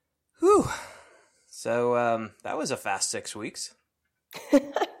So, that was a fast 6 weeks.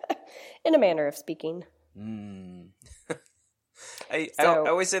 In a manner of speaking. I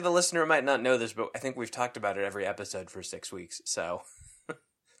always say the listener might not know this, but I think we've talked about it every episode for 6 weeks, so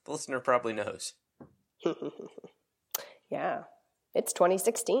the listener probably knows. Yeah. It's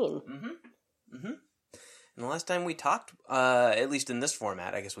 2016. And the last time we talked, at least in this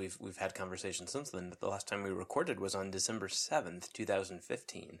format, I guess we've had conversations since then, but the last time we recorded was on December 7th,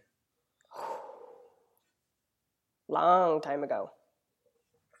 2015. Long time ago.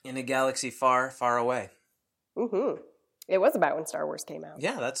 In a galaxy far, far away. It was about when Star Wars came out.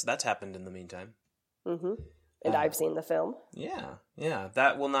 Yeah, that's happened in the meantime. And I've seen the film. Yeah.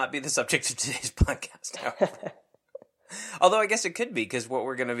 That will not be the subject of today's podcast, however. Although I guess it could be, because what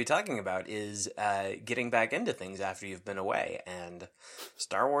we're going to be talking about is getting back into things after you've been away, and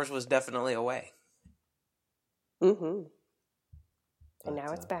Star Wars was definitely away. And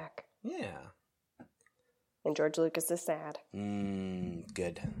now it's back. Yeah. And George Lucas is sad.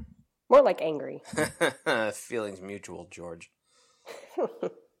 Good. More like angry. Feelings mutual, George.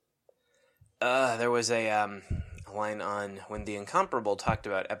 There was a line on when The Incomparable talked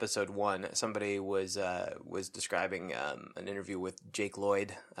about episode 1. Somebody was describing an interview with Jake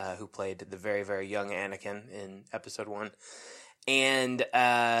Lloyd, who played the very, very young Anakin in episode 1. And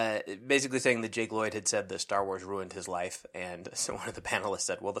basically saying that Jake Lloyd had said that Star Wars ruined his life. And so one of the panelists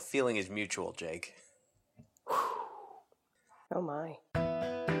said, well, the feeling is mutual, Jake. Oh my.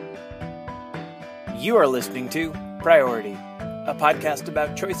 You are listening to Priority, a podcast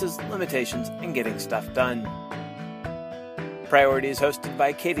about choices, limitations, and getting stuff done. Priority is hosted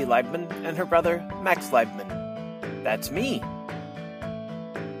by Katie Leibman and her brother, Max Leibman. That's me.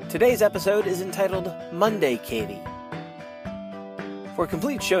 Today's episode is entitled Monday, Katie. For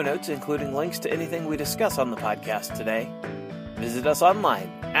complete show notes, including links to anything we discuss on the podcast today, visit us online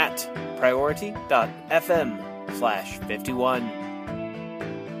at priority.fm/51.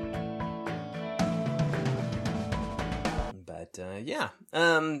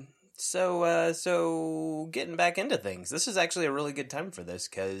 So getting back into things. This is actually a really good time for this,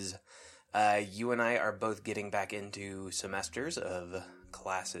 because you and I are both getting back into semesters of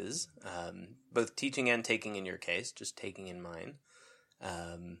classes, both teaching and taking in your case, just taking in mine.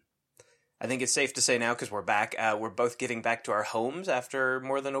 I think it's safe to say now, because we're back, we're both getting back to our homes after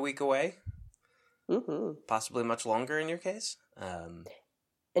more than a week away. Possibly much longer in your case.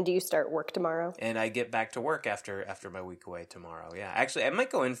 And do you start work tomorrow? And I get back to work after my week away tomorrow. Yeah, actually, I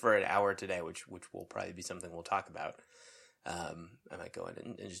might go in for an hour today, which will probably be something we'll talk about. I might go in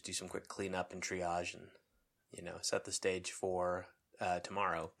and just do some quick cleanup and triage, and set the stage for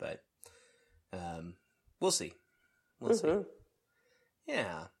tomorrow. But we'll see. We'll see.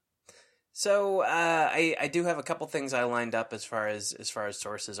 Yeah. So I do have a couple things I lined up as far as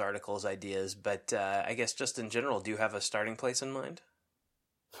sources, articles, ideas. But I guess just in general, do you have a starting place in mind?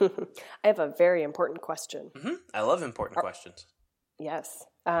 I have a very important question. I love important questions. Yes.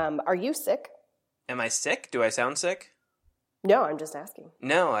 Are you sick? Am I sick? Do I sound sick? No, I'm just asking.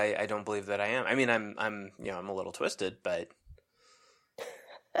 No, I don't believe that I am. I mean, I'm a little twisted, but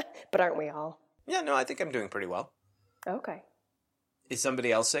but aren't we all? Yeah, no, I think I'm doing pretty well. Okay. Is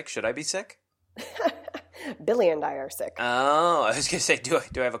somebody else sick? Should I be sick? Billy and I are sick. Oh, I was gonna say, do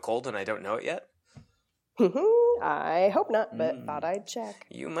I have a cold and I don't know it yet? I hope not, but thought I'd check.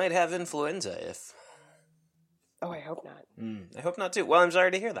 You might have influenza if... Oh, I hope not. I hope not too. Well, I'm sorry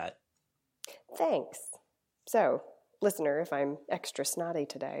to hear that. Thanks. So, listener, if I'm extra snotty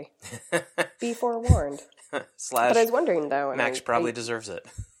today, be forewarned. But I was wondering, though... Max probably deserves it.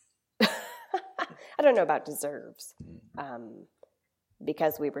 I don't know about deserves.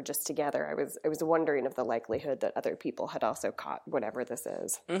 Because we were just together, I was wondering of the likelihood that other people had also caught whatever this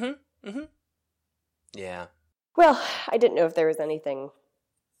is. Yeah. Well, I didn't know if there was anything,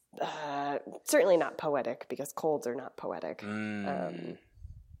 certainly not poetic, because colds are not poetic,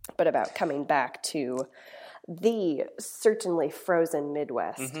 but about coming back to the certainly frozen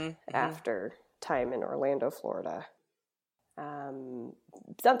Midwest after time in Orlando, Florida.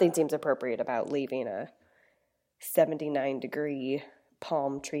 Something seems appropriate about leaving a 79-degree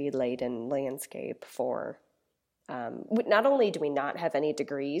palm tree-laden landscape for... not only do we not have any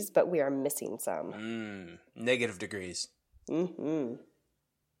degrees, but we are missing some. Negative degrees. You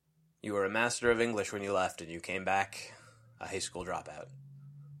were a master of English when you left, and you came back a high school dropout.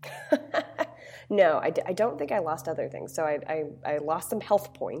 No, I don't think I lost other things. So I lost some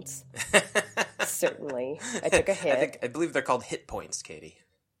health points. Certainly. I took a hit. I believe they're called hit points, Katie.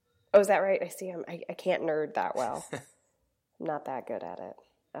 Oh, is that right? I see. I can't nerd that well. I'm not that good at it.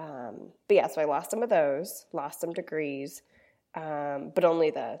 But yeah, so I lost some of those, lost some degrees, but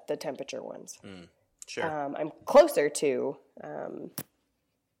only the temperature ones. Sure. I'm closer to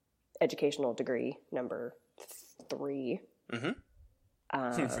educational degree number 3.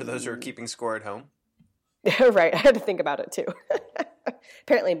 Mm-hmm. For those who are keeping score at home. Right. I had to think about it too.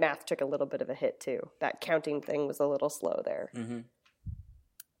 Apparently math took a little bit of a hit too. That counting thing was a little slow there. Mm-hmm.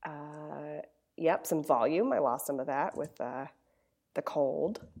 Yep, some volume. I lost some of that with the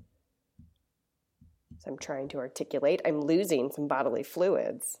cold. So I'm trying to articulate. I'm losing some bodily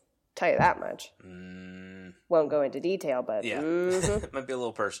fluids. Tell you that much. Won't go into detail, but yeah, it might be a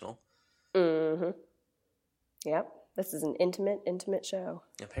little personal. Mm-hmm. Yep, this is an intimate show.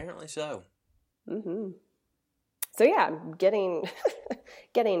 Apparently so. Mm-hmm. So yeah, I'm getting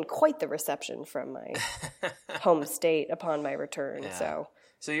quite the reception from my home state upon my return. Yeah.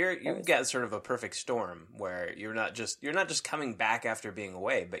 So you've got sort of a perfect storm where you're not just coming back after being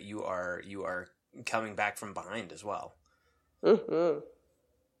away, but you are coming back from behind as well. Mm-hmm.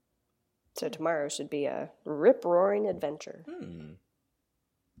 So tomorrow should be a rip-roaring adventure.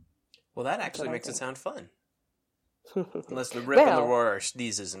 Well, that actually makes it sound fun. Unless the rip and the roar are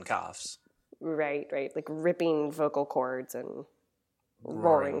sneezes and coughs. Right. Like ripping vocal cords and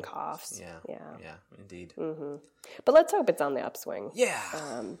roaring coughs. Yeah, indeed. Mm-hmm. But let's hope it's on the upswing. Yeah,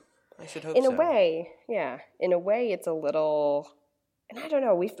 I should hope in a way, it's a little... And I don't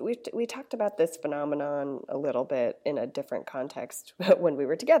know, we talked about this phenomenon a little bit in a different context when we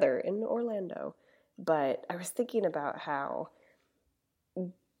were together in Orlando. But I was thinking about how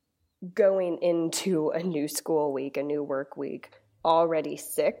going into a new school week, a new work week, already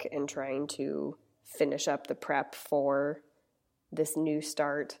sick and trying to finish up the prep for this new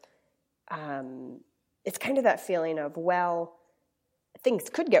start, it's kind of that feeling of, well, things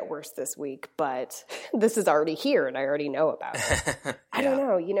could get worse this week, but this is already here and I already know about it. I don't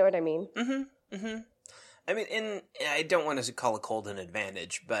know. You know what I mean? Mm-hmm. Mm-hmm. I mean, I don't want to call a cold an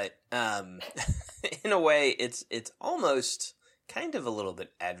advantage, but in a way, it's almost kind of a little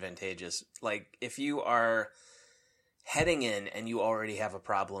bit advantageous. Like, if you are heading in and you already have a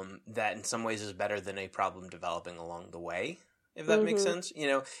problem, that in some ways is better than a problem developing along the way, if that makes sense.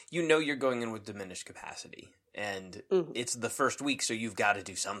 You know you're going in with diminished capacity. And it's the first week, so you've got to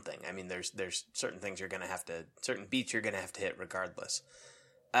do something. I mean, there's certain things you're going to have to, certain beats you're going to have to hit regardless.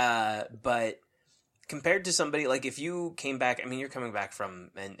 But compared to somebody, like if you came back, I mean, you're coming back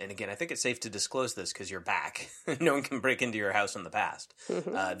from, and again, I think it's safe to disclose this because you're back. No one can break into your house in the past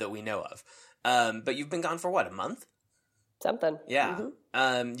that we know of. But you've been gone for what, a month? Something. Yeah.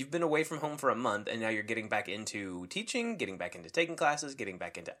 You've been away from home for a month, and now you're getting back into teaching, getting back into taking classes, getting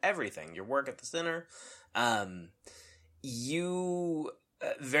back into everything. Your work at the center. You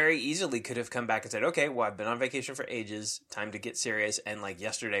very easily could have come back and said, okay, well, I've been on vacation for ages, time to get serious, and like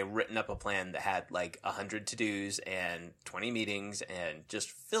yesterday written up a plan that had like 100 to-dos and 20 meetings and just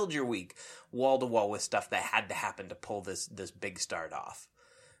filled your week wall to wall with stuff that had to happen to pull this big start off.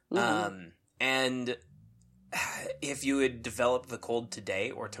 And if you had developed the cold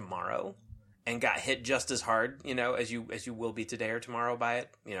today or tomorrow and got hit just as hard, as you will be today or tomorrow by it,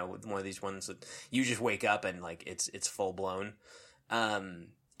 with one of these ones that you just wake up and like it's full blown.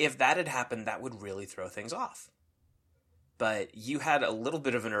 If that had happened, that would really throw things off. But you had a little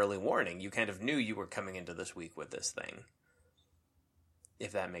bit of an early warning. You kind of knew you were coming into this week with this thing.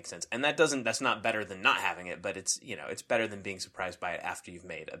 If that makes sense. And that's not better than not having it, but it's better than being surprised by it after you've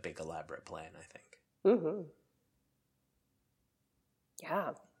made a big elaborate plan, I think. Mm-hmm.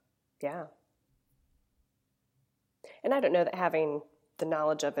 Yeah. And I don't know that having the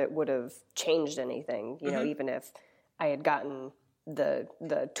knowledge of it would have changed anything, even if I had gotten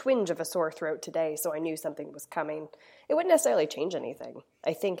the twinge of a sore throat today, so I knew something was coming, it wouldn't necessarily change anything.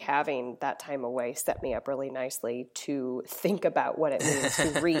 I think having that time away set me up really nicely to think about what it means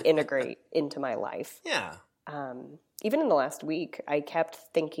to reintegrate into my life. Yeah. Even in the last week, I kept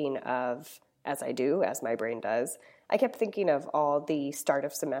thinking of, as my brain does, I kept thinking of all the start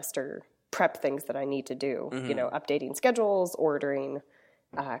of semester prep things that I need to do, updating schedules, ordering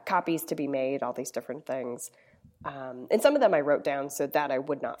copies to be made, all these different things. And some of them I wrote down so that I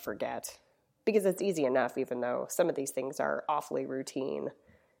would not forget, because it's easy enough, even though some of these things are awfully routine.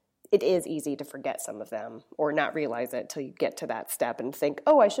 It is easy to forget some of them or not realize it till you get to that step and think,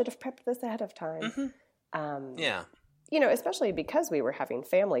 oh, I should have prepped this ahead of time. Yeah. Especially because we were having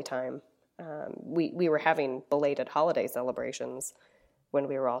family time. We were having belated holiday celebrations when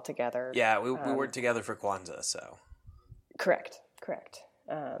we were all together. Yeah, we weren't together for Kwanzaa, so. Correct.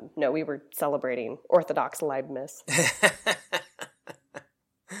 No, we were celebrating Orthodox Leibniz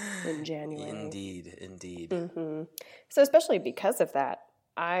in January. Indeed. Mm-hmm. So especially because of that,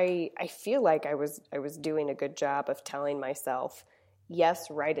 I feel like I was doing a good job of telling myself,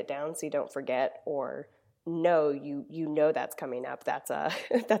 yes, write it down so you don't forget, or no, you know that's coming up. That's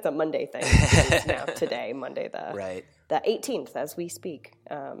a Monday thing. It's now today, Monday the 18th as we speak.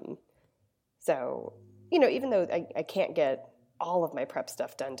 So, even though I can't get all of my prep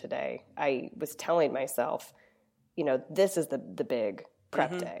stuff done today, I was telling myself, this is the big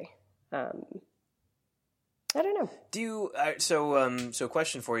prep day. I don't know. Do you so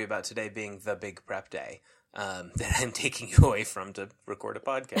question for you about today being the big prep day that I'm taking you away from to record a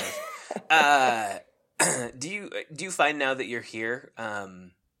podcast. Do you find now that you're here?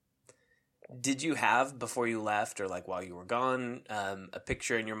 Did you have, before you left or like while you were gone, a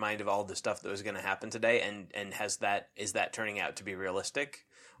picture in your mind of all the stuff that was going to happen today, and is that turning out to be realistic,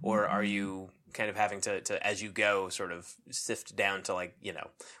 or are you kind of having to as you go sort of sift down to like,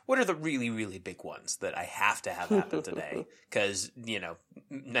 what are the really, really big ones that I have to have happen today? Because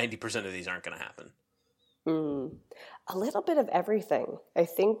 90% of these aren't going to happen. A little bit of everything. I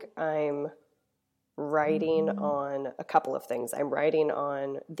think I'm writing on a couple of things. I'm writing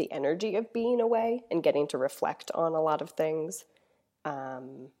on the energy of being away and getting to reflect on a lot of things.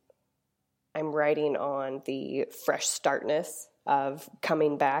 I'm writing on the fresh startness of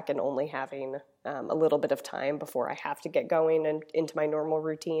coming back and only having a little bit of time before I have to get going and into my normal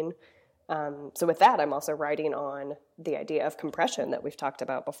routine. So with that, I'm also writing on the idea of compression that we've talked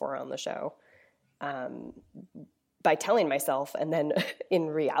about before on the show. By telling myself, and then in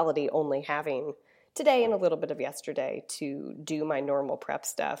reality only having today and a little bit of yesterday to do my normal prep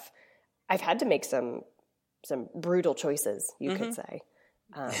stuff, I've had to make some brutal choices, you could say.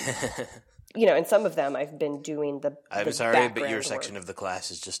 And some of them I've been doing the I'm sorry, but your section of the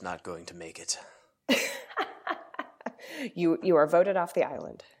class is just not going to make it. You are voted off the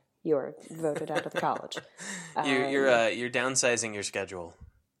island. You are voted out of the college. You're downsizing your schedule.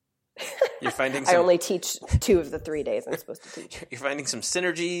 You're finding I only teach 2 of the 3 days I'm supposed to teach. You're finding some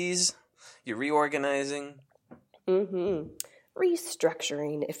synergies. You're reorganizing.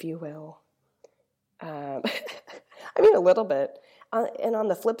 Restructuring, if you will. I mean, a little bit. And on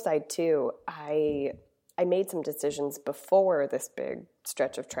the flip side, too, I made some decisions before this big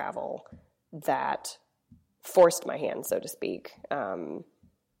stretch of travel that forced my hand, so to speak.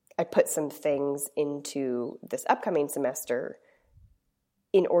 I put some things into this upcoming semester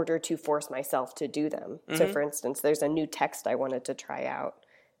in order to force myself to do them. So, for instance, there's a new text I wanted to try out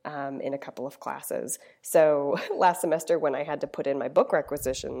in a couple of classes. So last semester when I had to put in my book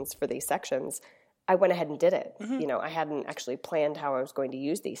requisitions for these sections, I went ahead and did it. I hadn't actually planned how I was going to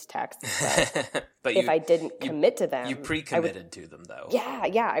use these texts. But if I didn't commit to them... You pre-committed to them, though.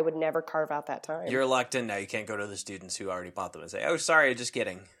 Yeah, I would never carve out that time. You're locked in now. You can't go to the students who already bought them and say, oh, sorry, just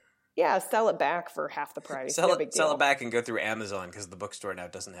kidding. Yeah, sell it back for half the price. Sell it back and go through Amazon because the bookstore now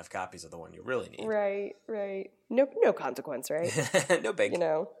doesn't have copies of the one you really need. Right. No consequence, right? No big.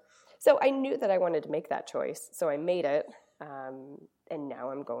 So I knew that I wanted to make that choice, so I made it, and now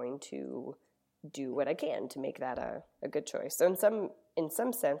I'm going to do what I can to make that a good choice. So in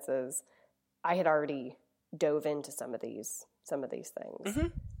some senses, I had already dove into some of these things,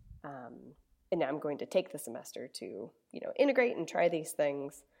 and now I'm going to take the semester to integrate and try these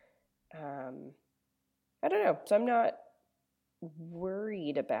things. I don't know. So I'm not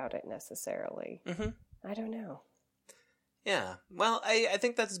worried about it necessarily. I don't know. Yeah. Well, I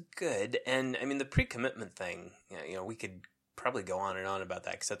think that's good. And I mean, the pre-commitment thing, we could probably go on and on about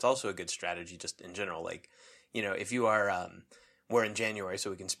that because that's also a good strategy just in general. Like, if you are, we're in January,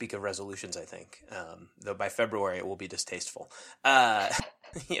 so we can speak of resolutions, I think. Though by February it will be distasteful.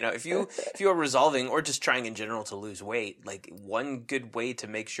 If you are resolving or just trying in general to lose weight, like one good way to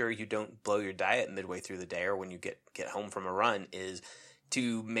make sure you don't blow your diet midway through the day or when you get home from a run is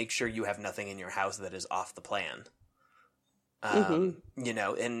to make sure you have nothing in your house that is off the plan. And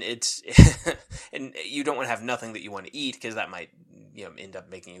it's and you don't want to have nothing that you want to eat because that might end up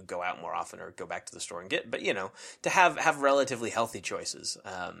making you go out more often or go back to the store and get. But to have relatively healthy choices,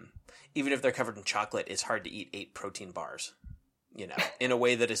 even if they're covered in chocolate, it's hard to eat 8 protein bars. In a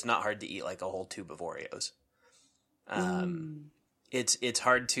way that it's not hard to eat like a whole tube of Oreos. It's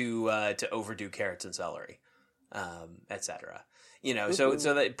hard to overdo carrots and celery, etc. So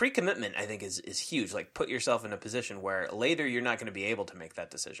that pre-commitment I think is huge. Like put yourself in a position where later you're not going to be able to make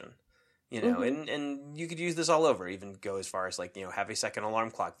that decision. And you could use this all over. Even go as far as like have a second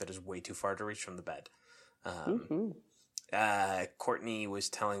alarm clock that is way too far to reach from the bed. Courtney was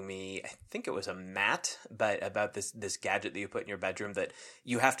telling me, I think it was a mat, but about this gadget that you put in your bedroom that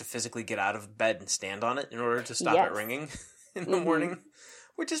you have to physically get out of bed and stand on it in order to stop it ringing in the morning,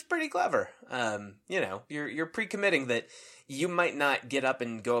 which is pretty clever. You're pre-committing that you might not get up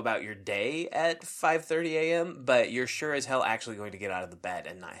and go about your day at 5:30 a.m., but you're sure as hell actually going to get out of the bed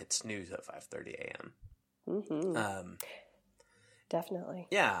and not hit snooze at 5:30 a.m. Mm-hmm. Definitely.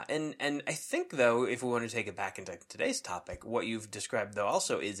 Yeah, and I think, though, if we want to take it back into today's topic, what you've described, though,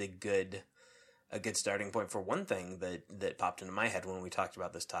 also is a good starting point for one thing that popped into my head when we talked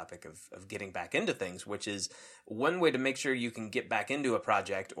about this topic of getting back into things, which is one way to make sure you can get back into a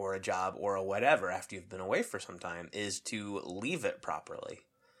project or a job or a whatever after you've been away for some time is to leave it properly.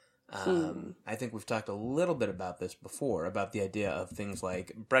 I think we've talked a little bit about this before, about the idea of things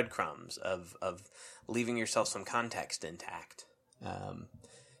like breadcrumbs, of leaving yourself some context intact.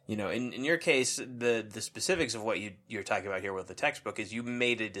 In your case, the specifics of what you're talking about here with the textbook is you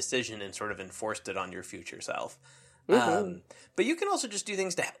made a decision and sort of enforced it on your future self. But you can also just do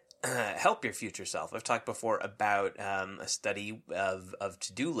things to help your future self. I've talked before about a study of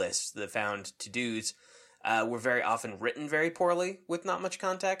to-do lists that found to-dos were very often written very poorly with not much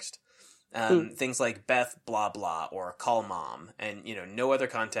context. Things like Beth blah blah or call mom, and no other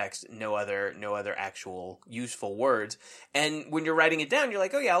context, no other actual useful words. And when you're writing it down, you're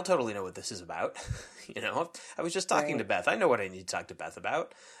like, oh yeah, I'll totally know what this is about. I was just talking to Beth. I know what I need to talk to Beth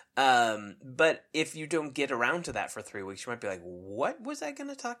about. But if you don't get around to that for 3 weeks, you might be like, what was I going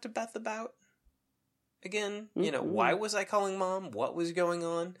to talk to Beth about again? Why was I calling mom? What was going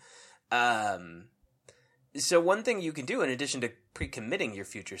on? So one thing you can do in addition to pre-committing your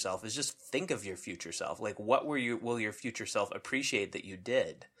future self is just think of your future self. Like, what will your future self appreciate that you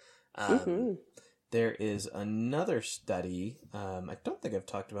did? There is another study. I don't think I've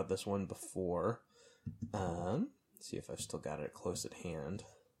talked about this one before. Let's see if I've still got it close at hand.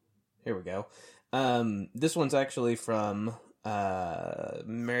 Here we go. This one's actually from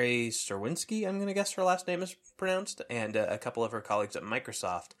Mary Serwinski, I'm going to guess her last name is pronounced, and a couple of her colleagues at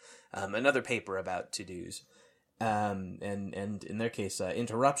Microsoft, another paper about to-dos, and in their case,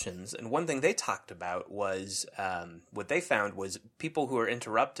 interruptions. And one thing they talked about was, what they found was people who are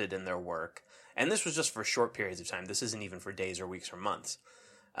interrupted in their work, and this was just for short periods of time, this isn't even for days or weeks or months,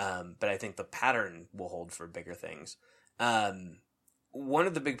 but I think the pattern will hold for bigger things. One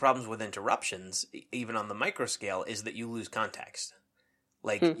of the big problems with interruptions, even on the micro scale, is that you lose context.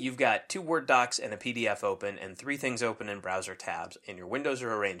 Like, you've got 2 Word docs and a PDF open and 3 things open in browser tabs, and your windows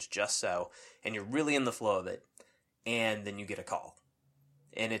are arranged just so, and you're really in the flow of it, and then you get a call.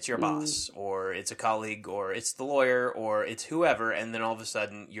 And it's your boss, or it's a colleague, or it's the lawyer, or it's whoever, and then all of a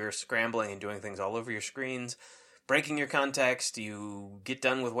sudden you're scrambling and doing things all over your screens, breaking your context. You get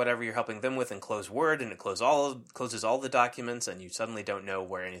done with whatever you're helping them with and close Word, and it closes all the documents, and you suddenly don't know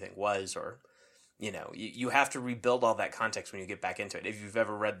where anything was, or you have to rebuild all that context when you get back into it. If you've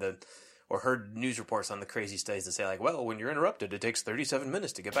ever read or heard news reports on the crazy studies that say, like, well, when you're interrupted, it takes 37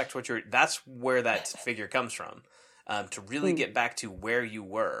 minutes to get back to that's where that figure comes from. To really get back to where you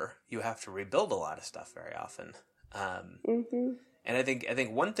were, you have to rebuild a lot of stuff very often. And I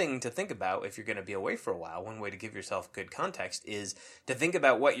think one thing to think about if you're going to be away for a while, one way to give yourself good context is to think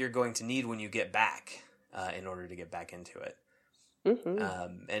about what you're going to need when you get back in order to get back into it.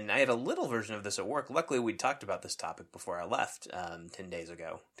 And I had a little version of this at work. Luckily, we'd talked about this topic before I left 10 days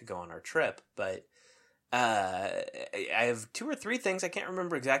ago to go on our trip. But I have 2 or 3 things. I can't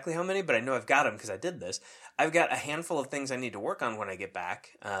remember exactly how many, but I know I've got them because I did this. I've got a handful of things I need to work on when I get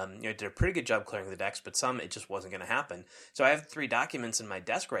back. I did a pretty good job clearing the decks, but some it just wasn't going to happen. So I have 3 documents in my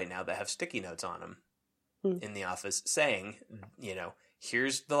desk right now that have sticky notes on them in the office saying,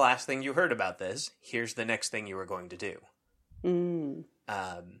 here's the last thing you heard about this. Here's the next thing you were going to do.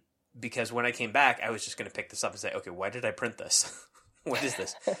 Because when I came back, I was just going to pick this up and say, okay, why did I print this? What is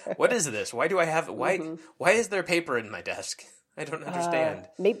this? What is this? Why do I have it? Why is there paper in my desk? I don't understand.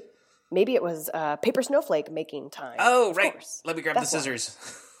 Maybe it was paper snowflake making time. Oh, right. Let me grab the scissors.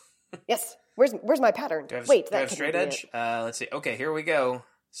 Yes. Where's my pattern? Do I have straight edge? Let's see. Okay, here we go.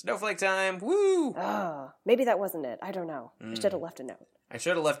 Snowflake time. Woo! Maybe that wasn't it. I don't know. I should have left a note. I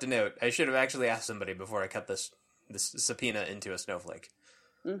should have left a note. I should have actually asked somebody before I cut this subpoena into a snowflake.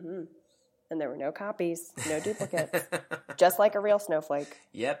 And there were no copies, no duplicates. Just like a real snowflake.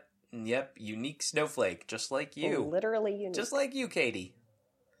 Yep. Unique snowflake, just like you. Literally unique. Just like you, Katie.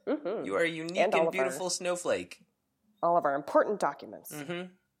 You are a unique and beautiful snowflake. All of our important documents.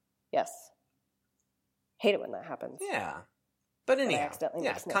 Yes. Hate it when that happens. Yeah. But anyhow,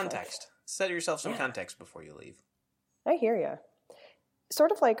 context. Set yourself some context before you leave. I hear you.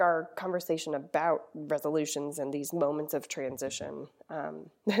 Sort of like our conversation about resolutions and these moments of transition.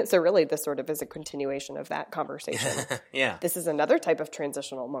 So really this sort of is a continuation of that conversation. Yeah. This is another type of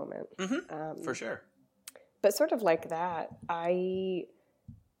transitional moment. For sure. But sort of like that, I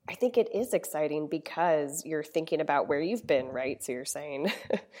I think it is exciting because you're thinking about where you've been, right? So you're saying,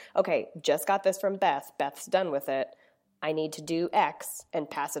 okay, just got this from Beth. Beth's done with it. I need to do X and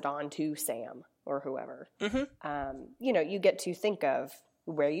pass it on to Sam or whoever. Mm-hmm. You get to think of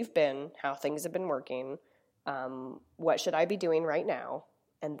where you've been, how things have been working, what should I be doing right now,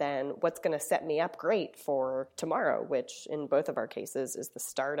 and then what's going to set me up great for tomorrow, which in both of our cases is the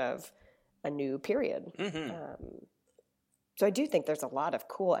start of a new period. Mm-hmm. So I do think there's a lot of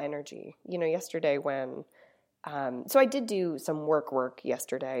cool energy. Yesterday when so I did do some work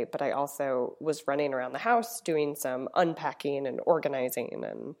yesterday, but I also was running around the house doing some unpacking and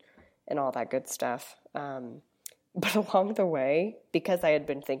organizing and all that good stuff. But along the way, because I had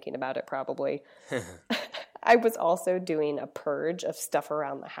been thinking about it probably, I was also doing a purge of stuff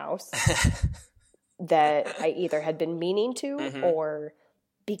around the house that I either had been meaning to mm-hmm. or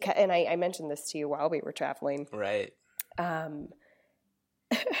because, and I mentioned this to you while we were traveling. Right.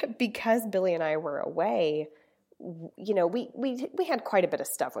 Because Billy and I were away, we had quite a bit of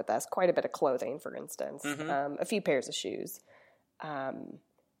stuff with us, quite a bit of clothing, for instance, mm-hmm. A few pairs of shoes. But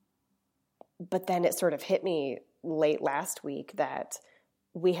then it sort of hit me late last week that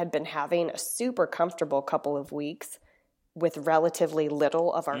we had been having a super comfortable couple of weeks with relatively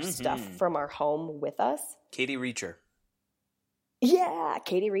little of our mm-hmm. stuff from our home with us. Katie Reacher. Yeah,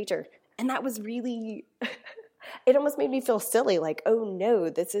 Katie Reacher. And that was really... It almost made me feel silly, like, oh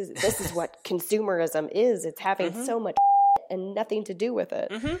no, this is what consumerism is. It's having mm-hmm. so much and nothing to do with it.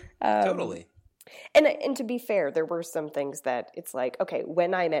 Mm-hmm. Totally. And to be fair, there were some things that it's like, okay,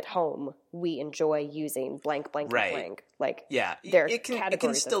 when I'm at home, we enjoy using blank, blank, right. blank. Like, yeah, it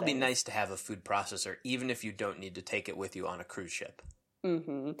can still be nice to have a food processor, even if you don't need to take it with you on a cruise ship.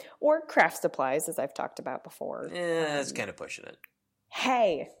 Mm-hmm. Or craft supplies, as I've talked about before. Yeah, that's kind of pushing it.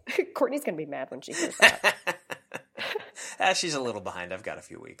 Hey, Courtney's going to be mad when she hears that. She's a little behind. I've got a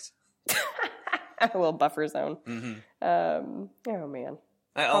few weeks. A little buffer zone. Mm-hmm. Oh, man.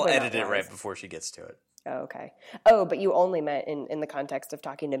 I'll edit it right before she gets to it. Oh, okay. Oh, but you only meant in the context of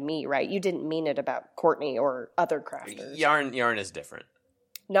talking to me, right? You didn't mean it about Courtney or other crafters. Yarn is different.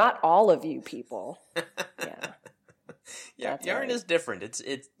 Not all of you people. Yeah. Yarn is different. It's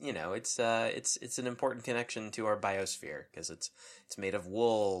an important connection to our biosphere because it's made of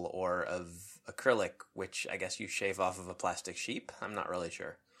wool or of acrylic, which I guess you shave off of a plastic sheep. I'm not really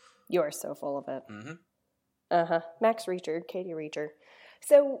sure. You are so full of it. Mm-hmm. Max Reacher, Katie Reacher.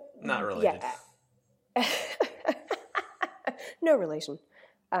 So not related. Yeah. No relation.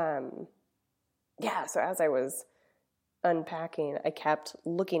 So as I was unpacking, I kept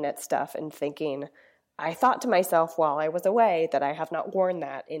looking at stuff and thinking, I thought to myself while I was away that I have not worn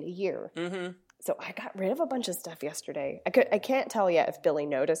that in a year. Mm-hmm. So I got rid of a bunch of stuff yesterday. I can't tell yet if Billy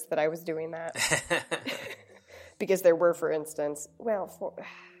noticed that I was doing that. Because there were, for instance, I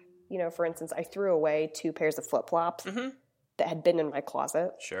threw away 2 pairs of flip-flops mm-hmm. that had been in my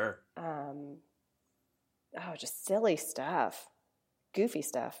closet. Sure. Just silly stuff. Goofy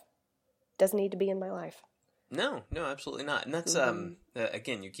stuff. Doesn't need to be in my life. No, absolutely not. And that's, mm-hmm.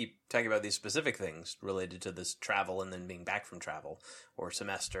 Again, you keep talking about these specific things related to this travel and then being back from travel or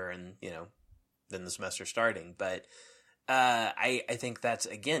semester and, then the semester starting. But I think that's,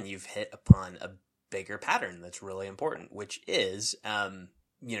 again, you've hit upon a bigger pattern that's really important, which is,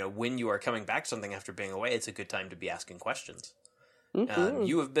 when you are coming back to something after being away, it's a good time to be asking questions. Mm-hmm.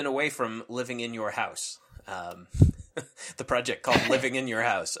 You have been away from living in your house. The project called Living in Your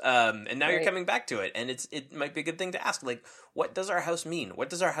House. And now right. You're coming back to it. And it might be a good thing to ask, like, what does our house mean? What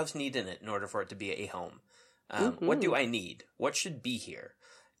does our house need in it in order for it to be a home? Mm-hmm. What do I need? What should be here?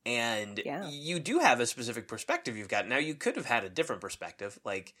 And you do have a specific perspective you've got. Now, you could have had a different perspective.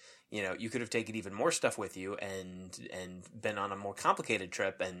 Like, you could have taken even more stuff with you and been on a more complicated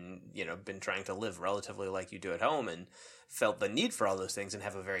trip and, been trying to live relatively like you do at home and felt the need for all those things and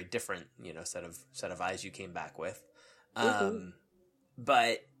have a very different, set of eyes you came back with. Mm-hmm.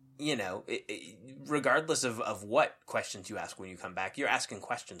 But, regardless of what questions you ask when you come back, you're asking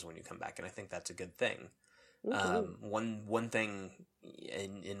questions when you come back. And I think that's a good thing. Mm-hmm. One thing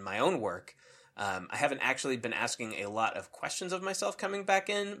in my own work, I haven't actually been asking a lot of questions of myself coming back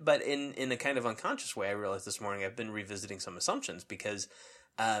in, but in a kind of unconscious way, I realized this morning I've been revisiting some assumptions because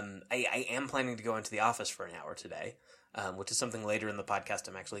I am planning to go into the office for an hour today, which is something later in the podcast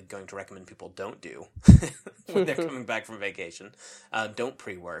I'm actually going to recommend people don't do when they're coming back from vacation. Don't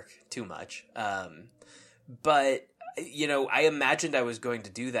pre-work too much. But I imagined I was going to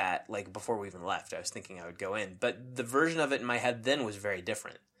do that like before we even left. I was thinking I would go in, but the version of it in my head then was very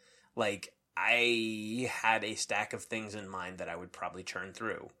different. Like I had a stack of things in mind that I would probably churn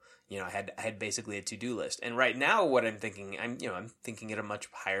through. You know, I had basically a to-do list. And right now what I'm thinking, I'm thinking at a much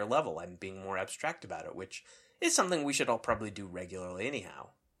higher level. I'm being more abstract about it, which is something we should all probably do regularly anyhow.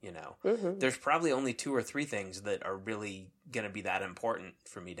 You know, there's probably only 2 or 3 things that are really going to be that important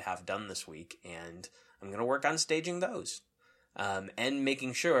for me to have done this week. And I'm going to work on staging those. And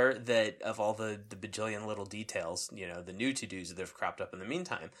making sure that of all the bajillion little details, you know, the new to-dos that have cropped up in the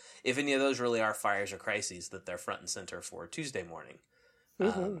meantime, if any of those really are fires or crises, that they're front and center for Tuesday morning.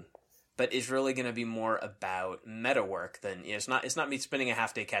 But it's really going to be more about meta work than, you know, it's not me spending a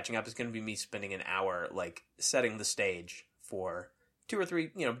half day catching up. It's going to be me spending an hour, like, setting the stage for 2 or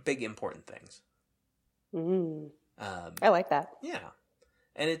 3, you know, big important things. I like that. Yeah.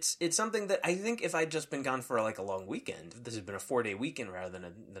 And it's something that I think if I'd just been gone for like a long weekend, if this had been a 4-day weekend rather than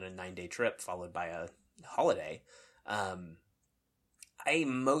a 9-day trip followed by a holiday, I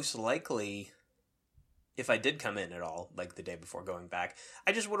most likely, if I did come in at all, like the day before going back,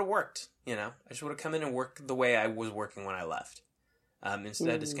 I just would have worked, you know? I just would have come in and worked the way I was working when I left.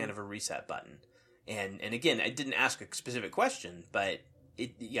 Instead, it's kind of a reset button. And again, I didn't ask a specific question, but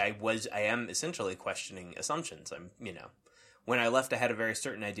I am essentially questioning assumptions. When I left, I had a very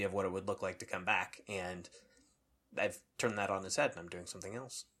certain idea of what it would look like to come back, and I've turned that on its head, and I'm doing something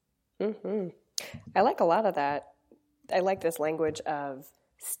else. I like a lot of that. I like this language of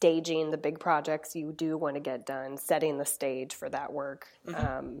staging the big projects you do want to get done, setting the stage for that work.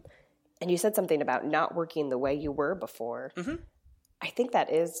 And you said something about not working the way you were before. I think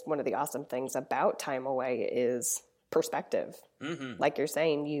that is one of the awesome things about time away is perspective. Like you're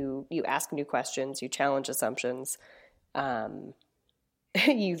saying, you ask new questions, you challenge assumptions.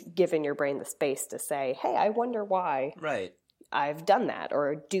 You've given your brain the space to say, hey, I wonder why I've done that,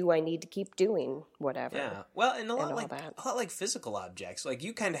 or do I need to keep doing whatever? Yeah. Well, and a lot like physical objects. Like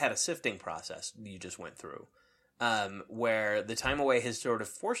you kind of had a sifting process you just went through, where the time away has sort of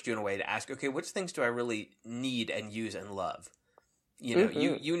forced you in a way to ask, okay, which things do I really need and use and love? You know,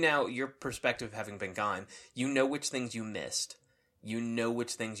 you now, your perspective having been gone, you know which things you missed. You know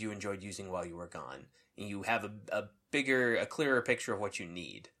which things you enjoyed using while you were gone. And you have a clearer picture of what you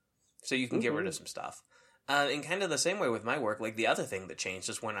need. So you can get rid of some stuff. And kind of the same way with my work, like the other thing that changed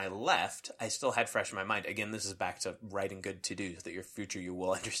is when I left, I still had fresh in my mind. Again, this is back to writing good to-dos that your future you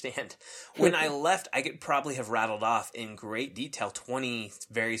will understand. When I left, I could probably have rattled off in great detail 20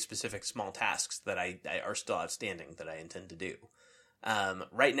 very specific small tasks that I are still outstanding that I intend to do.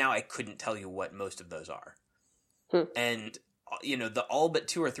 Right now, I couldn't tell you what most of those are. And you know, the all but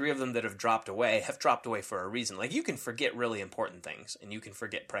 2 or 3 of them that have dropped away for a reason. Like, you can forget really important things, and you can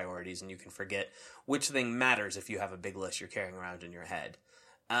forget priorities, and you can forget which thing matters if you have a big list you're carrying around in your head.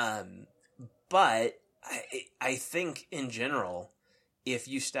 But I think, in general, if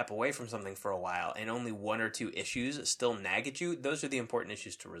you step away from something for a while, and only 1 or 2 issues still nag at you, those are the important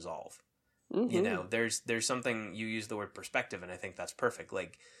issues to resolve. You know, there's something, you use the word perspective, and I think that's perfect.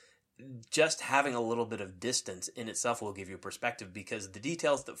 Like, just having a little bit of distance in itself will give you perspective, because the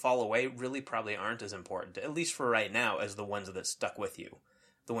details that fall away really probably aren't as important, at least for right now, as the ones that stuck with you.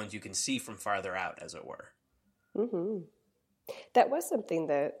 The ones you can see from farther out, as it were. That was something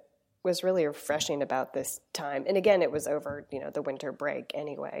that was really refreshing about this time. And again, it was over, you know, the winter break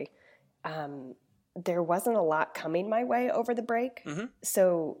anyway. There wasn't a lot coming my way over the break.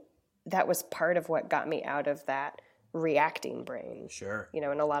 So that was part of what got me out of that reacting brain. Sure. You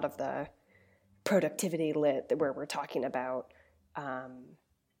know, and a lot of the productivity lit where we're talking about,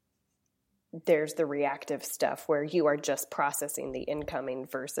 there's the reactive stuff where you are just processing the incoming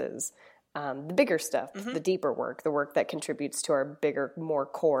versus the bigger stuff, the deeper work, the work that contributes to our bigger, more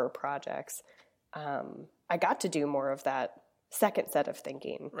core projects. I got to do more of that second set of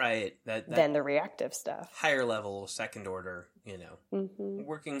thinking. Right. That than the reactive stuff. Higher level, second order, you know,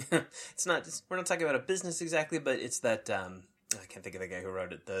 working. We're not talking about a business exactly, but it's that, I can't think of the guy who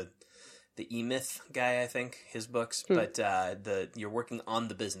wrote it, the E-Myth guy, I think, his books, but you're working on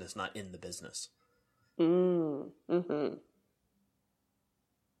the business, not in the business. For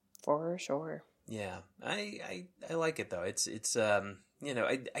sure. Yeah. I like it though. It's you know,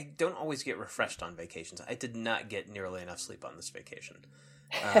 I don't always get refreshed on vacations. I did not get nearly enough sleep on this vacation.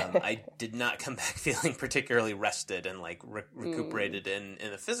 I did not come back feeling particularly rested and like recuperated in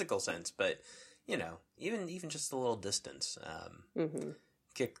a physical sense, but you know, even just a little distance,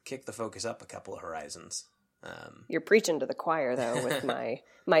 kick the focus up a couple of horizons. You're preaching to the choir though with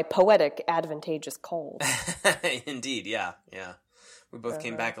my poetic advantageous cold. Indeed, yeah. We both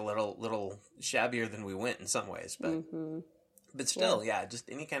came back a little shabbier than we went in some ways, but still, yeah, just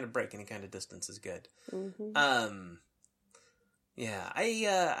any kind of break, any kind of distance is good. Yeah,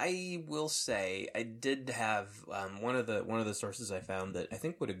 I will say I did have one of the sources I found that I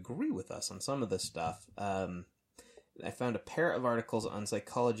think would agree with us on some of this stuff. I found a pair of articles on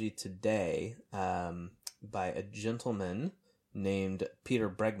Psychology Today by a gentleman named Peter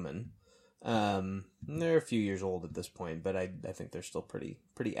Bregman. They're a few years old at this point, but I think they're still pretty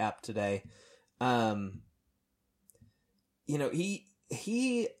apt today.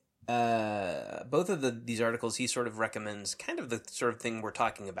 He both of these articles, he sort of recommends kind of the sort of thing we're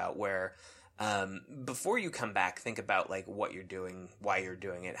talking about, where before you come back, think about like what you're doing, why you're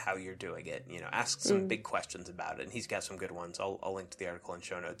doing it, how you're doing it. Ask some big questions about it. And he's got some good ones. I'll link to the article in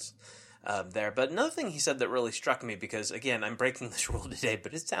show notes there. But another thing he said that really struck me, because again, I'm breaking this rule today,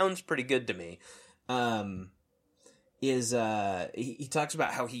 but it sounds pretty good to me. He talks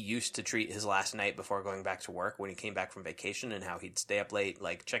about how he used to treat his last night before going back to work when he came back from vacation, and how he'd stay up late,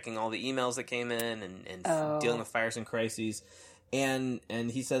 like checking all the emails that came in and dealing with fires and crises. And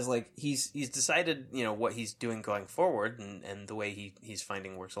he says, like, he's decided, what he's doing going forward, and the way he's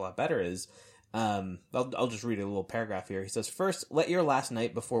finding works a lot better is, I'll just read a little paragraph here. He says, first, let your last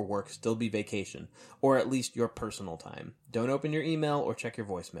night before work still be vacation, or at least your personal time. Don't open your email or check your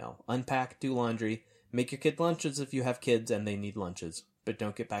voicemail. Unpack, do laundry, make your kid lunches if you have kids and they need lunches, but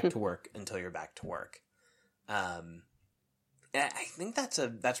don't get back to work until you're back to work. I think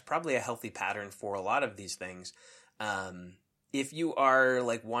that's probably a healthy pattern for a lot of these things. If you are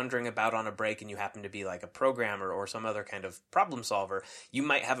like wandering about on a break and you happen to be like a programmer or some other kind of problem solver, you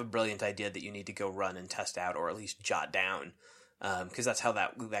might have a brilliant idea that you need to go run and test out, or at least jot down. Because that's how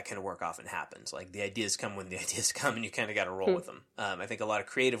that kind of work often happens. Like, the ideas come when the ideas come, and you kind of got to roll with them. I think a lot of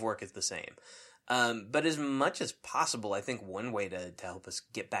creative work is the same. But as much as possible, I think one way to help us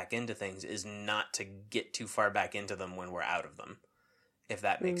get back into things is not to get too far back into them when we're out of them, if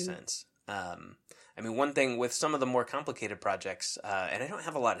that makes sense. One thing with some of the more complicated projects, and I don't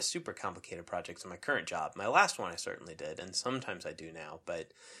have a lot of super complicated projects in my current job. My last one I certainly did, and sometimes I do now,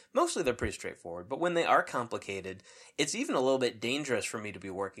 but mostly they're pretty straightforward. But when they are complicated, it's even a little bit dangerous for me to be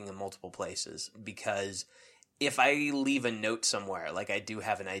working in multiple places, because if I leave a note somewhere, like I do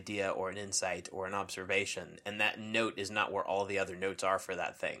have an idea or an insight or an observation, and that note is not where all the other notes are for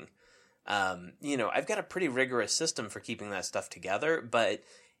that thing, I've got a pretty rigorous system for keeping that stuff together, but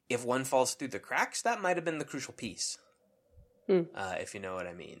if one falls through the cracks, that might have been the crucial piece. If you know what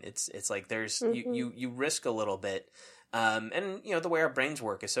I mean. It's like there's, you risk a little bit. And the way our brains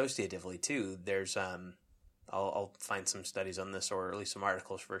work associatively too, there's, I'll find some studies on this, or at least some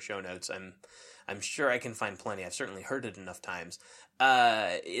articles for show notes. I'm sure I can find plenty. I've certainly heard it enough times.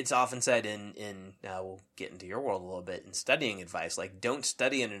 It's often said in we'll get into your world a little bit, in studying advice, like, don't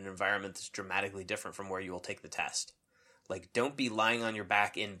study in an environment that's dramatically different from where you will take the test. Like, don't be lying on your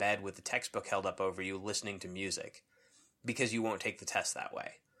back in bed with the textbook held up over you listening to music, because you won't take the test that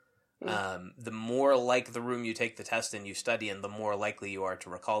way. The more like the room you take the test in, you study in, the more likely you are to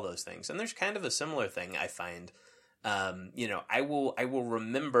recall those things. And there's kind of a similar thing I find. I will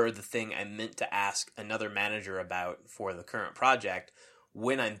remember the thing I meant to ask another manager about for the current project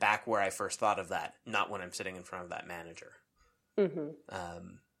when I'm back where I first thought of that, not when I'm sitting in front of that manager.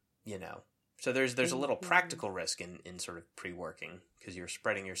 So there's a little practical risk in sort of pre-working, because you're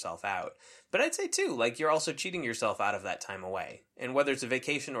spreading yourself out. But I'd say too, like, you're also cheating yourself out of that time away. And whether it's a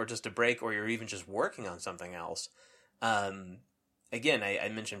vacation or just a break, or you're even just working on something else, again, I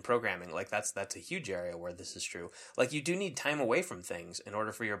mentioned programming. Like, that's a huge area where this is true. Like, you do need time away from things in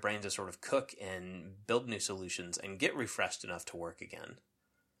order for your brain to sort of cook and build new solutions and get refreshed enough to work again.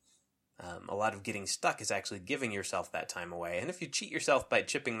 A lot of getting stuck is actually giving yourself that time away. And if you cheat yourself by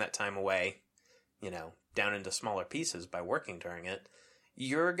chipping that time away, down into smaller pieces by working during it,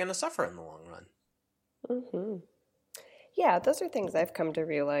 you're going to suffer in the long run. Yeah, those are things I've come to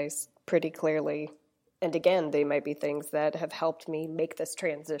realize pretty clearly. And again, they might be things that have helped me make this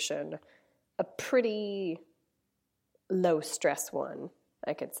transition a pretty low-stress one,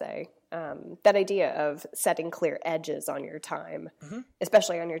 I could say. That idea of setting clear edges on your time,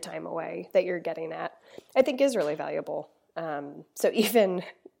 especially on your time away that you're getting at, I think is really valuable. So even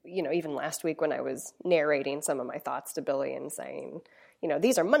last week when I was narrating some of my thoughts to Billy and saying,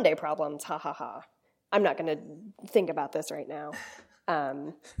 these are Monday problems, ha ha ha, I'm not going to think about this right now.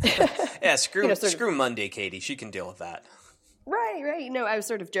 Yeah, screw Monday, Katie. She can deal with that. Right. I was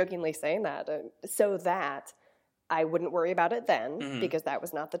sort of jokingly saying that so that I wouldn't worry about it then, because that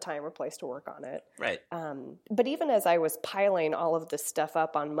was not the time or place to work on it. Right. But even as I was piling all of this stuff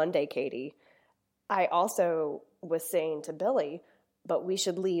up on Monday, Katie, I also was saying to Billy, but we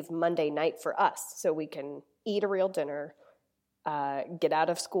should leave Monday night for us so we can eat a real dinner, get out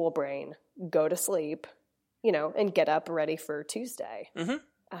of school brain, go to sleep, and get up ready for Tuesday.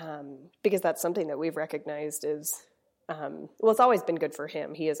 Because that's something that we've recognized is, it's always been good for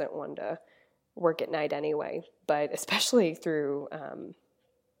him. He isn't one to work at night anyway, but especially through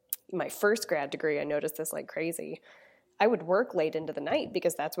my first grad degree, I noticed this like crazy. I would work late into the night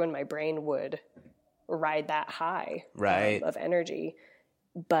because that's when my brain would ride that high of energy.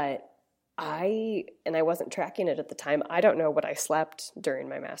 But I wasn't tracking it at the time. I don't know what I slept during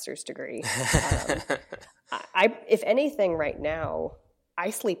my master's degree. If anything right now, I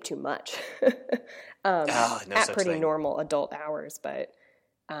sleep too much at pretty normal adult hours. But,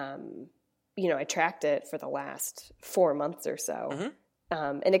 I tracked it for the last 4 months or so.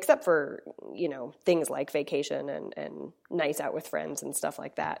 And except for, things like vacation and nights out with friends and stuff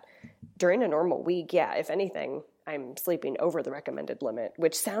like that, during a normal week, if anything, I'm sleeping over the recommended limit,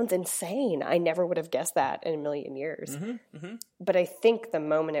 which sounds insane. I never would have guessed that in a million years. But I think the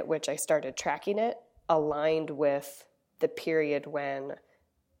moment at which I started tracking it aligned with the period when,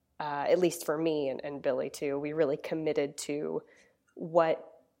 at least for me and Billy too, we really committed to what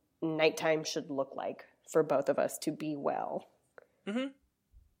nighttime should look like for both of us to be well.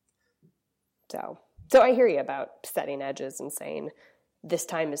 So I hear you about setting edges and saying, this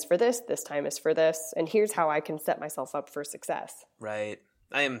time is for this time is for this, and here's how I can set myself up for success. Right.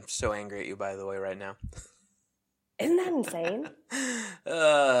 I am so angry at you, by the way, right now. Isn't that insane?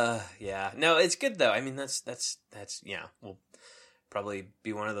 Yeah. No, it's good though. I mean, that's we'll probably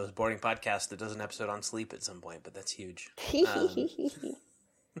be one of those boring podcasts that does an episode on sleep at some point, but that's huge.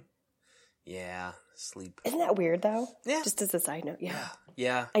 Yeah, sleep. Isn't that weird though? Yeah. Just as a side note, yeah.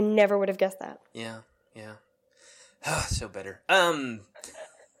 Yeah. I never would have guessed that. Yeah. So bitter.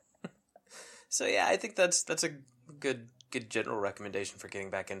 So yeah, I think that's a good general recommendation for getting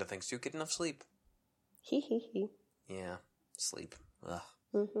back into things too. Get enough sleep. Yeah, sleep. Ugh.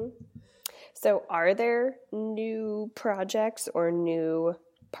 So are there new projects or new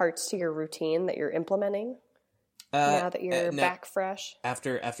parts to your routine that you're implementing now that you're back fresh?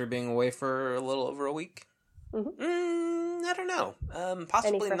 After being away for a little over a week? I don't know.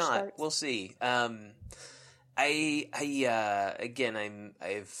 Possibly not. Starts? We'll see. I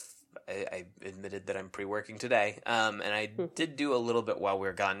admitted that I'm pre-working today, and I did do a little bit while we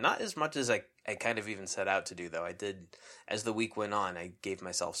were gone. Not as much as I kind of even set out to do, though. I did, as the week went on, I gave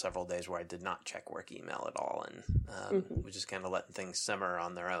myself several days where I did not check work email at all, and was just kind of letting things simmer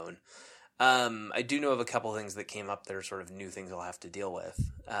on their own. I do know of a couple things that came up that are sort of new things I'll have to deal with.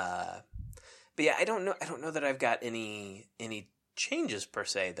 But yeah, I don't know that I've got any changes per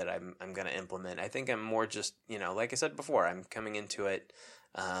se that I'm going to implement. I think I'm more just, like I said before, I'm coming into it,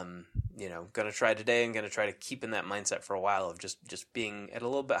 going to try today and going to try to keep in that mindset for a while of just being at a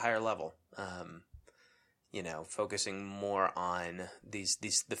little bit higher level. Focusing more on the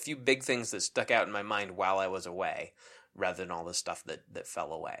few big things that stuck out in my mind while I was away, rather than all the stuff that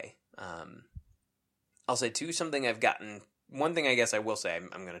fell away. I'll say too, one thing I guess I will say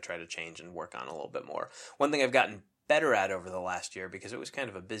I'm going to try to change and work on a little bit more. One thing I've gotten better at over the last year, because it was kind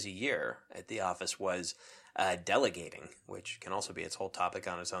of a busy year at the office, was delegating, which can also be its whole topic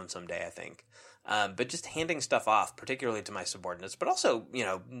on its own someday, I think. But just handing stuff off, particularly to my subordinates, but also,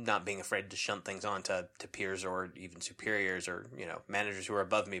 not being afraid to shunt things on to peers or even superiors or, managers who are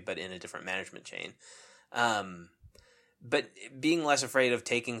above me, but in a different management chain. But being less afraid of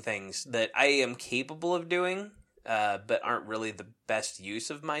taking things that I am capable of doing, but aren't really the best use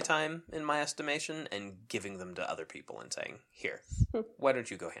of my time, in my estimation, and giving them to other people and saying, here, why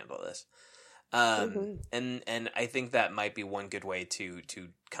don't you go handle this? And I think that might be one good way to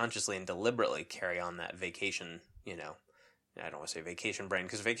consciously and deliberately carry on that vacation, I don't want to say vacation brain,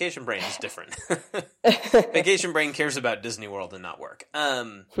 because vacation brain is different. Vacation brain cares about Disney World and not work.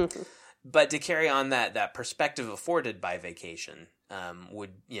 But to carry on that perspective afforded by vacation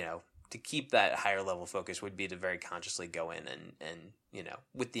would, to keep that higher level focus would be to very consciously go in and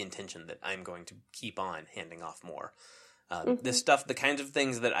with the intention that I'm going to keep on handing off more. This stuff, the kinds of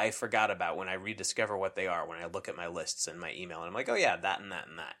things that I forgot about when I rediscover what they are, when I look at my lists and my email, and I'm like, oh yeah, that and that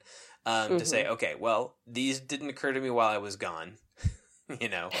and that. To say, okay, well, these didn't occur to me while I was gone.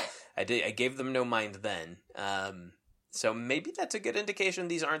 I gave them no mind then. So maybe that's a good indication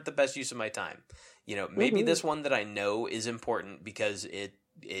these aren't the best use of my time. Maybe this one that I know is important because it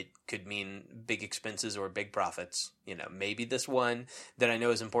could mean big expenses or big profits. Maybe this one that I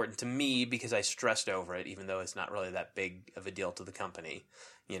know is important to me because I stressed over it, even though it's not really that big of a deal to the company.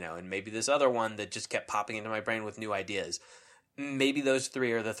 And maybe this other one that just kept popping into my brain with new ideas. Maybe those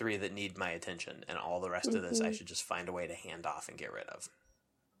three are the three that need my attention, and all the rest of this I should just find a way to hand off and get rid of.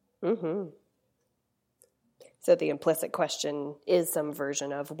 So the implicit question is some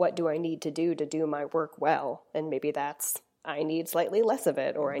version of, what do I need to do my work well? And maybe that's, I need slightly less of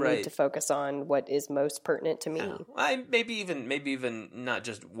it, or I need to focus on what is most pertinent to me. Yeah. Maybe even not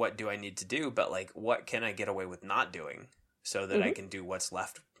just what do I need to do, but like, what can I get away with not doing so that I can do what's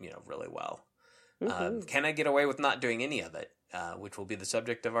left, really well. Can I get away with not doing any of it? Which will be the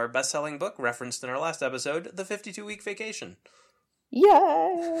subject of our best-selling book referenced in our last episode, The 52-Week Vacation.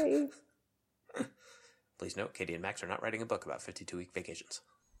 Yay! Please note, Katie and Max are not writing a book about 52-week vacations.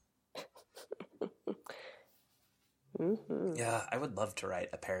 Yeah, I would love to write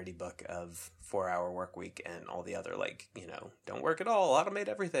a parody book of 4-Hour Workweek and all the other, don't work at all, automate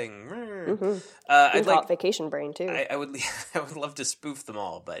everything. I'd like Vacation Brain, too. I would love to spoof them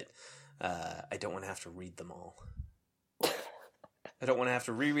all, but I don't want to have to read them all. I don't want to have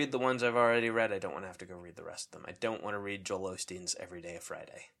to reread the ones I've already read. I don't want to have to go read the rest of them. I don't want to read Joel Osteen's Every Day of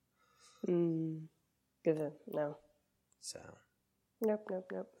Friday. No. So. Nope.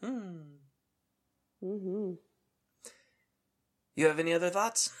 You have any other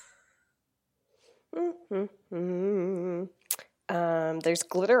thoughts? There's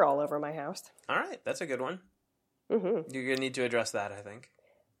glitter all over my house. All right, that's a good one. You're going to need to address that, I think.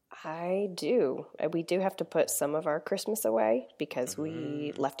 I do. We do have to put some of our Christmas away because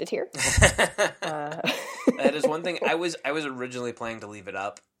we left it here. That is one thing. I was originally planning to leave it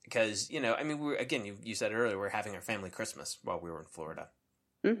up because, you said earlier, we're having our family Christmas while we were in Florida.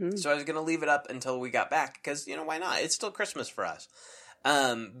 So I was going to leave it up until we got back because, why not? It's still Christmas for us.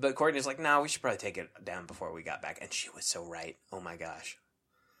 But Courtney's like, no, we should probably take it down before we got back. And she was so right. Oh, my gosh.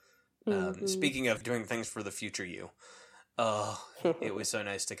 Speaking of doing things for the future you. Oh, it was so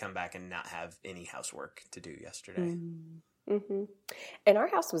nice to come back and not have any housework to do yesterday. And our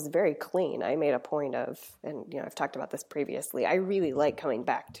house was very clean. I made a point of, and I've talked about this previously, I really like coming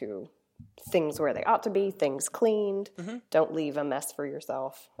back to things where they ought to be, things cleaned. Don't leave a mess for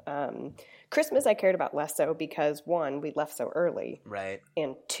yourself. Christmas I cared about less so because, one, we left so early. Right.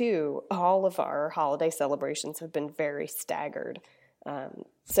 And two, all of our holiday celebrations have been very staggered.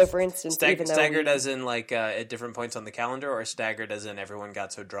 So, for instance, even though staggered as in at different points on the calendar, or staggered as in everyone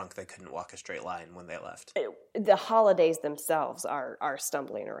got so drunk they couldn't walk a straight line when they left? The holidays themselves are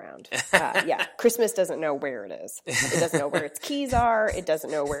stumbling around. Christmas doesn't know where it is. It doesn't know where its keys are. It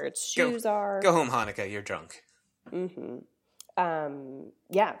doesn't know where its shoes are. Go home, Hanukkah. You're drunk.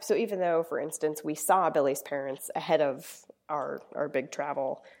 So even though, for instance, we saw Billy's parents ahead of our big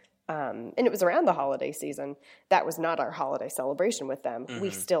travel, and it was around the holiday season, that was not our holiday celebration with them. We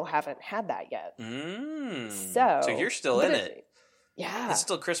still haven't had that yet. So you're still in it. Yeah. It's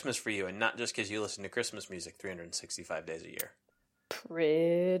still Christmas for you, and not just because you listen to Christmas music 365 days a year.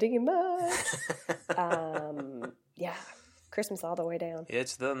 Pretty much. Christmas all the way down.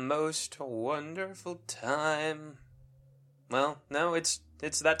 It's the most wonderful time. Well, no, it's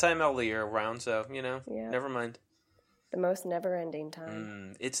that time all the year round, so, never mind. The most never-ending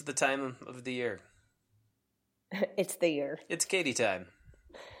time. It's the time of the year. It's the year. It's Katie time.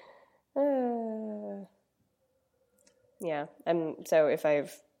 Yeah. So if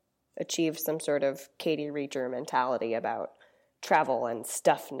I've achieved some sort of Katie Reacher mentality about travel and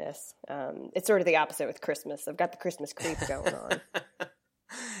stuffness, it's sort of the opposite with Christmas. I've got the Christmas creep going on.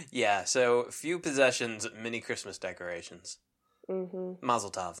 Yeah, so few possessions, many Christmas decorations. Mazel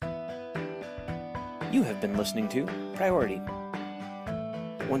tov. You have been listening to Priority.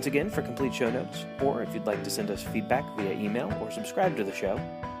 Once again, for complete show notes, or if you'd like to send us feedback via email or subscribe to the show,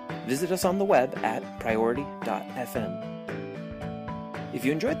 visit us on the web at priority.fm. If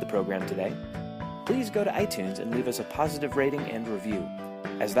you enjoyed the program today, please go to iTunes and leave us a positive rating and review,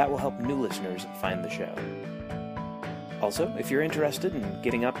 as that will help new listeners find the show. Also, if you're interested in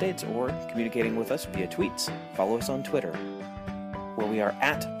getting updates or communicating with us via tweets, follow us on Twitter, where we are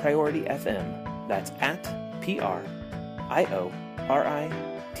at PriorityFM. That's at PRIORITYFM.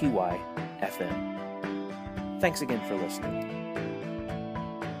 Thanks again for listening.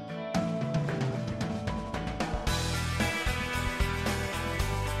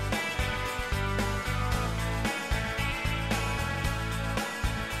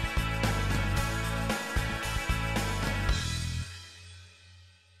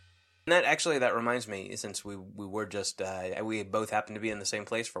 That reminds me, since we were just, we both happened to be in the same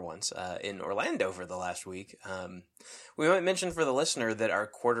place for once, in Orlando for the last week. We might mention for the listener that our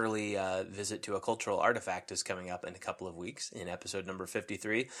quarterly visit to a cultural artifact is coming up in a couple of weeks in episode number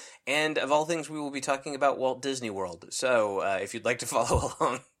 53. And of all things, we will be talking about Walt Disney World. So if you'd like to follow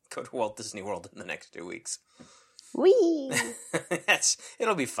along, go to Walt Disney World in the next 2 weeks. Whee!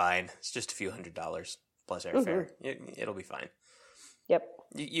 It'll be fine. It's just a few $100 plus airfare. It'll be fine. Yep.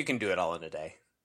 You can do it all in a day.